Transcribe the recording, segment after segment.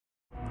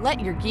Let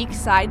your geek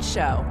side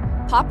show.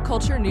 Pop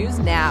culture news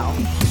now.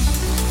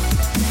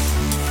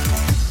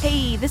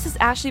 Hey, this is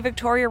Ashley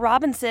Victoria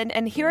Robinson,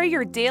 and here are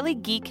your daily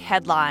geek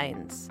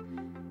headlines.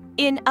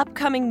 In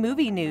upcoming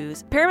movie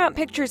news, Paramount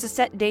Pictures has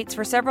set dates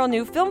for several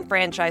new film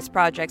franchise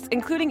projects,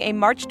 including a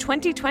March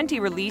 2020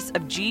 release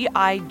of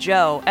G.I.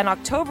 Joe, an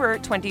October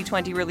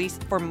 2020 release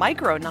for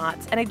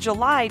Micronauts, and a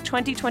July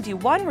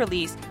 2021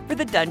 release for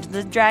the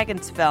Dungeons &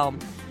 Dragons film.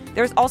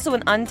 There's also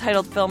an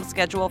untitled film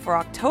schedule for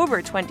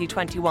October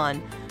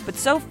 2021, but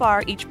so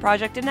far each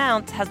project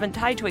announced has been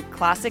tied to a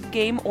classic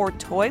game or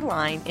toy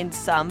line in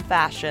some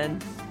fashion.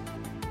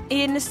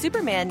 In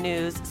Superman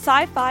news,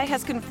 Sci-Fi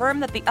has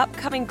confirmed that the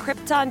upcoming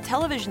Krypton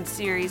television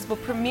series will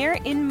premiere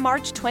in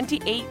March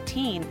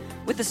 2018,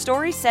 with the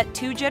story set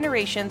 2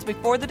 generations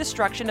before the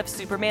destruction of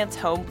Superman's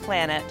home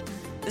planet.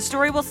 The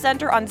story will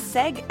center on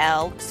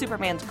Seg-El,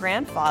 Superman's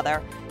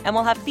grandfather, and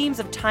will have themes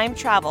of time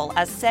travel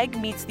as Seg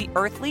meets the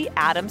earthly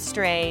Adam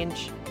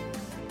Strange.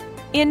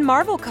 In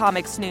Marvel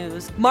Comics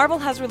news, Marvel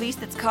has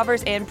released its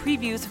covers and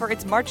previews for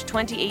its March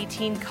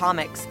 2018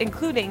 comics,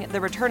 including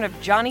the return of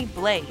Johnny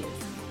Blaze.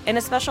 In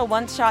a special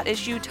one-shot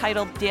issue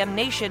titled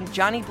Damnation,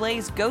 Johnny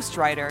Blaze Ghost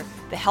Rider,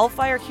 the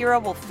Hellfire hero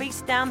will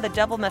face down the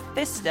devil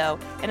Mephisto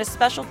in a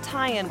special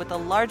tie-in with a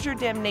larger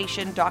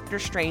Damnation Doctor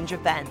Strange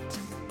event.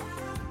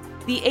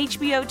 The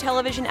HBO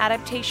television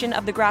adaptation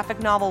of the graphic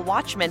novel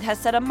Watchmen has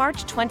set a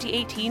March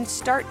 2018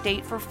 start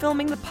date for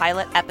filming the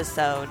pilot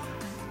episode.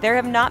 There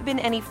have not been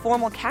any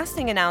formal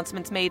casting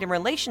announcements made in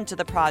relation to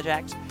the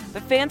project,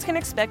 but fans can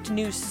expect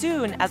news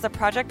soon as the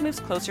project moves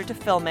closer to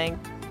filming.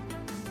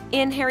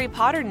 In Harry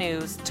Potter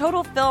news,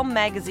 Total Film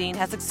magazine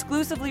has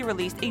exclusively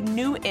released a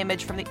new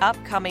image from the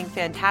upcoming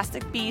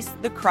Fantastic Beasts: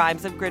 The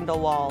Crimes of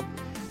Grindelwald.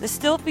 The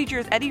still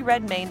features Eddie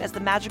Redmayne as the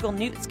magical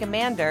Newt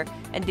Scamander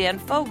and Dan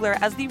Fogler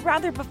as the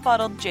rather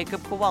befuddled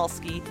Jacob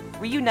Kowalski,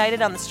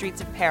 reunited on the streets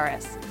of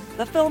Paris.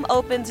 The film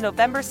opens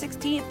November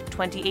 16,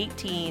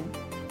 2018.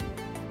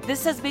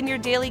 This has been your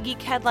Daily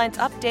Geek Headlines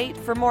update.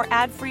 For more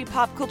ad-free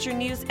pop culture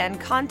news and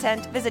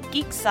content, visit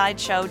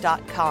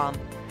geeksideshow.com.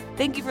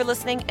 Thank you for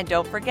listening, and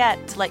don't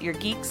forget to let your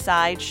geek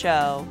side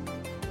show.